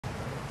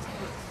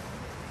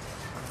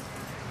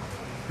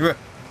Dua.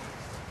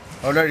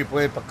 Ahora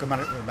después para que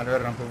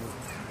manejar un poco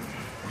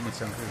muy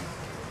sangre.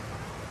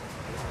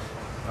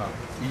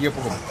 Y yo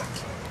poco.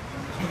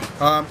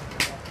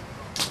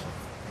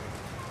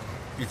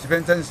 It's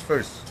sentence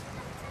first.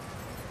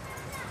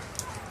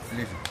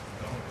 Listen.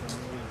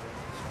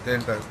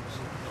 Then the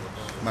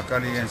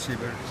Makali and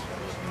Shiver.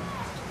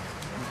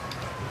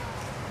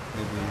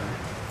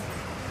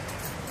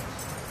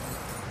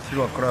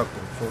 Silo crack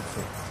for.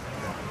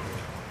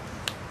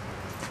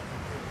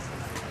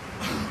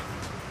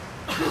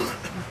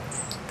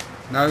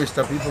 Now it's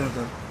the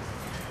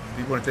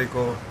people take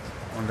off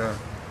on the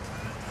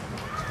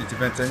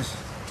independence.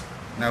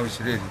 Now it's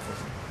ready for.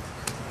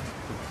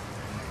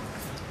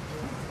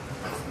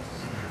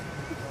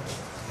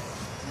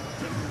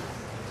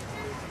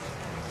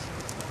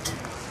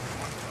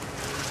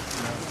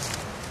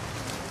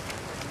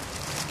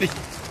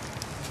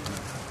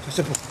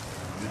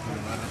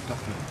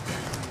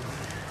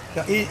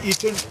 Yeah,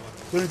 turn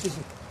this.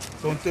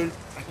 Don't turn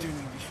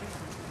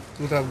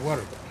to the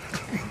water.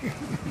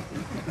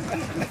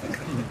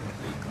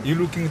 You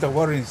looking at the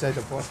water inside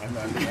the pot?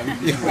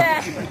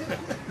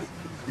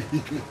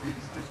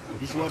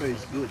 This water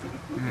is good.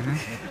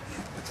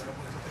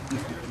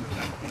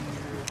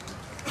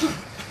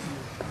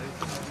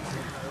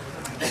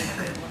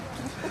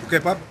 Okay,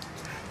 Pop.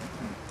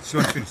 This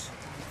one finish.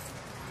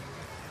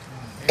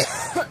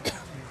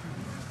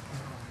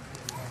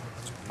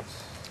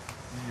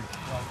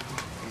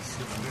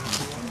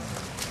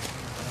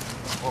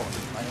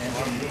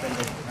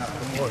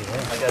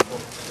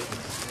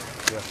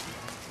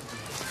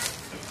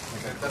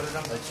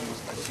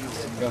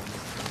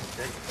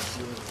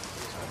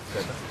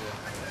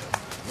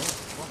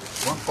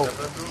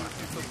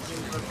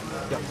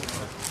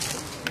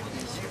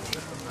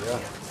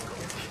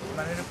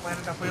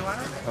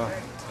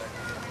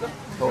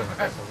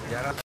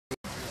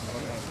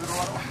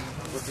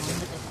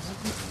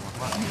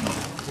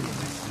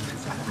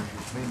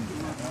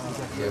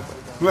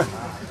 Dua.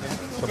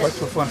 Dapat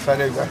telepon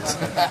saya juga.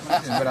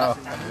 Berapa?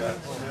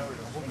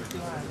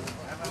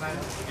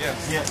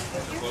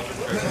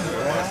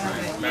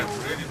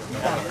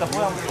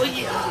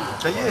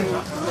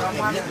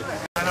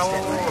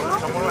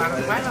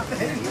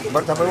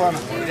 Bertapawan.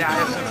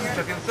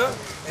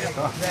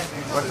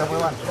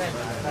 Bertapawan.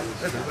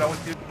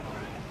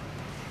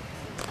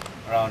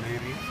 Around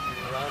 80.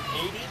 Around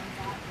 80?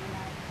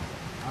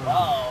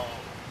 Wow.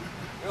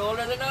 You're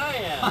older than I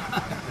am.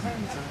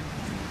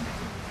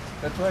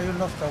 That's why you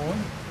lost the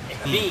one.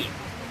 B.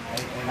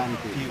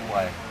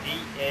 T-Y.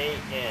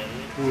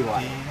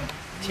 D-A-N-T-Y.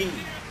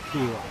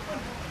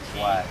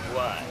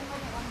 Y.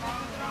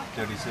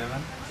 37.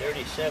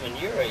 37.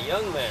 You're a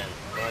young man,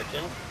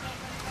 Martin.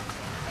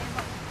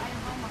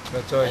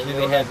 That's why And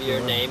we have your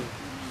name.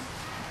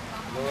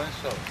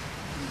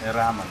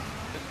 Eraman.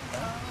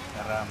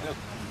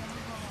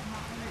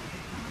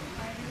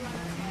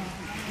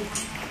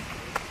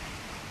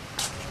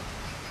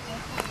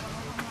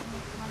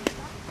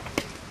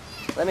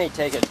 Let me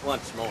take it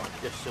once more,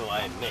 just so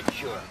I make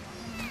sure.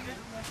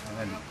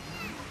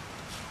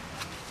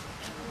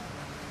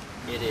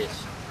 It is.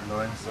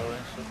 Lorenzo.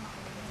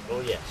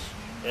 Oh yes.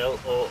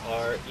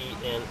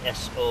 L-O-R-E-N-S-O.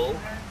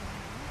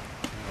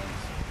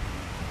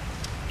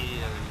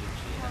 E-L-U-G-M-A-I.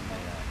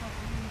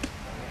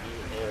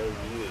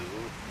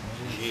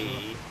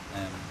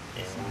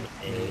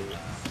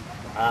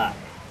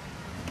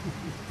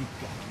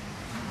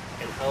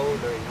 And how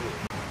old are you?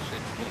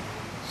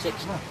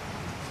 60.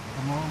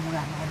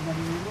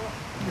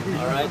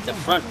 All right, the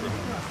front row.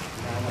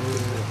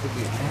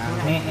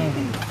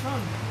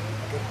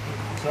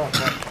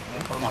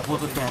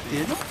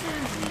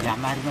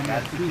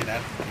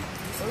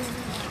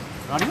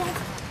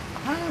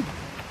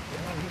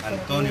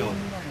 Antonio.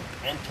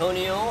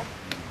 Antonio.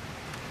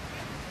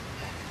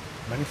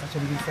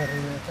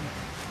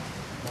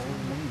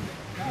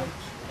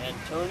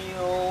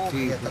 Antonio.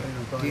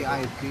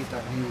 T-I-P-W-E.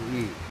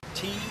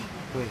 T.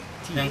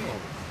 Tango.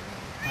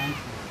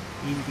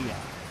 India.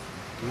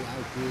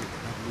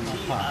 T-I-P-W-E.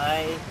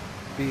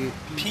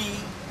 T-I-P.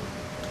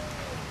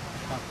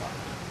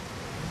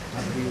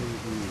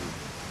 W-E.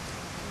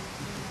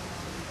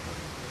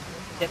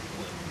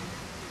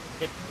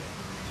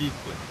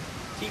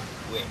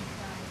 Tipwe.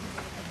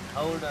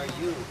 How old are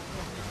you?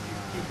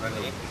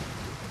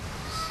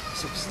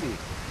 60.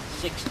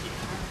 60.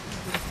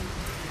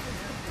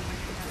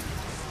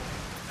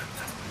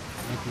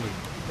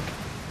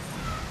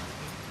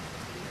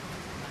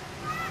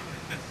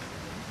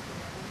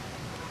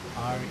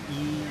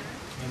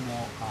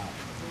 R-E-M-O-I.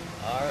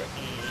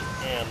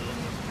 R-E-M-O-I.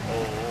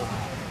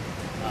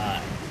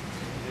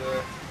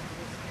 You're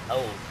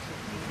old.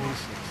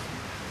 36.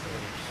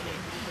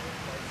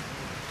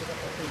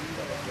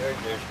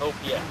 There's hope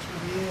yet.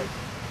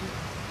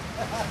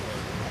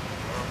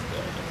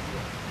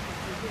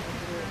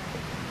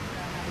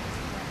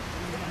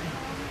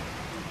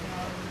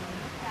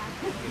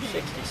 You're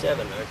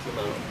 67, aren't you,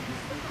 Mom?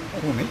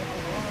 Who, me?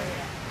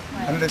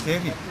 I'm the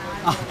heavy.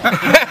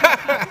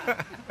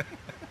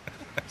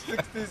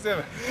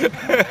 67.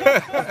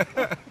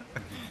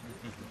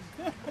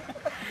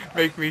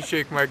 Make me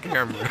shake my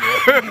camera.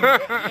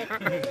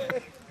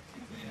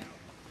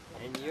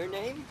 And your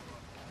name?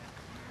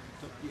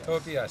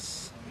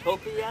 Topias.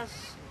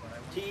 Topias?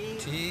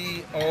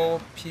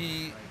 T-O-P-I-A-S.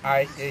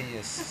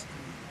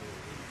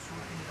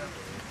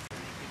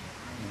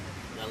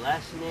 The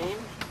last name?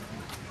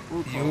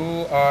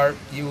 U-R-U-P-O-A.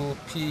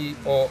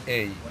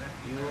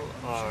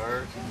 U-R-U-P-O-A.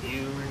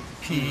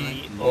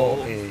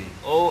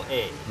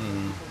 O-A.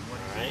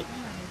 Alright.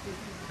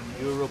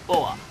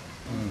 Uruboa.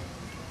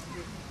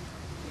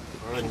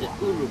 Or is it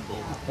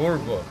Uruboa?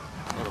 Urbo.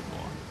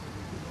 Uruboa.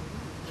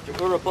 Mr.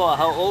 Uruboa,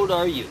 how old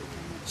are you?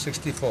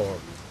 64.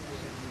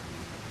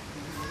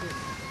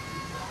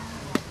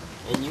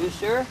 And you,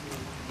 sir?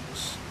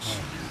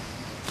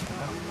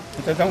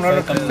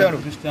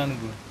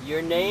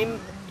 Your name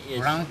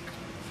is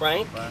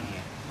Frank.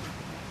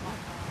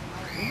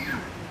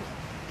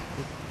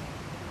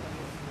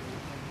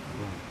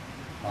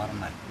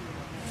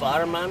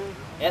 Farman.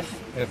 F.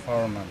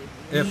 Farman.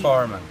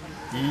 Farman.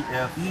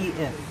 E-F.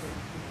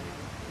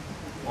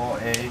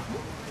 O-A.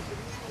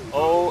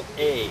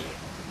 O-A.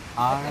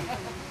 R.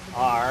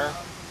 R.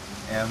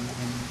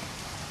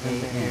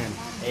 M-A-N.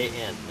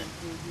 A-N.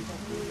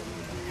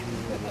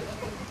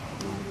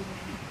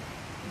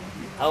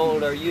 How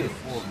old are you?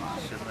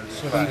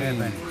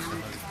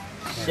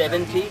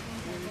 70?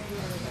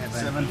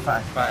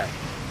 7-5.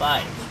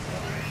 5.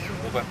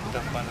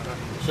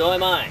 So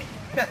am I.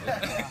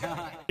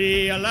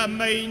 E ala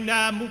mai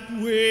na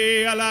muku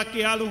e ala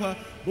ke aluha,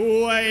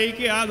 bua e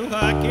ke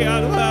aluha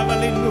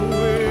valinu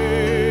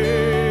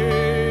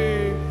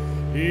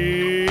e.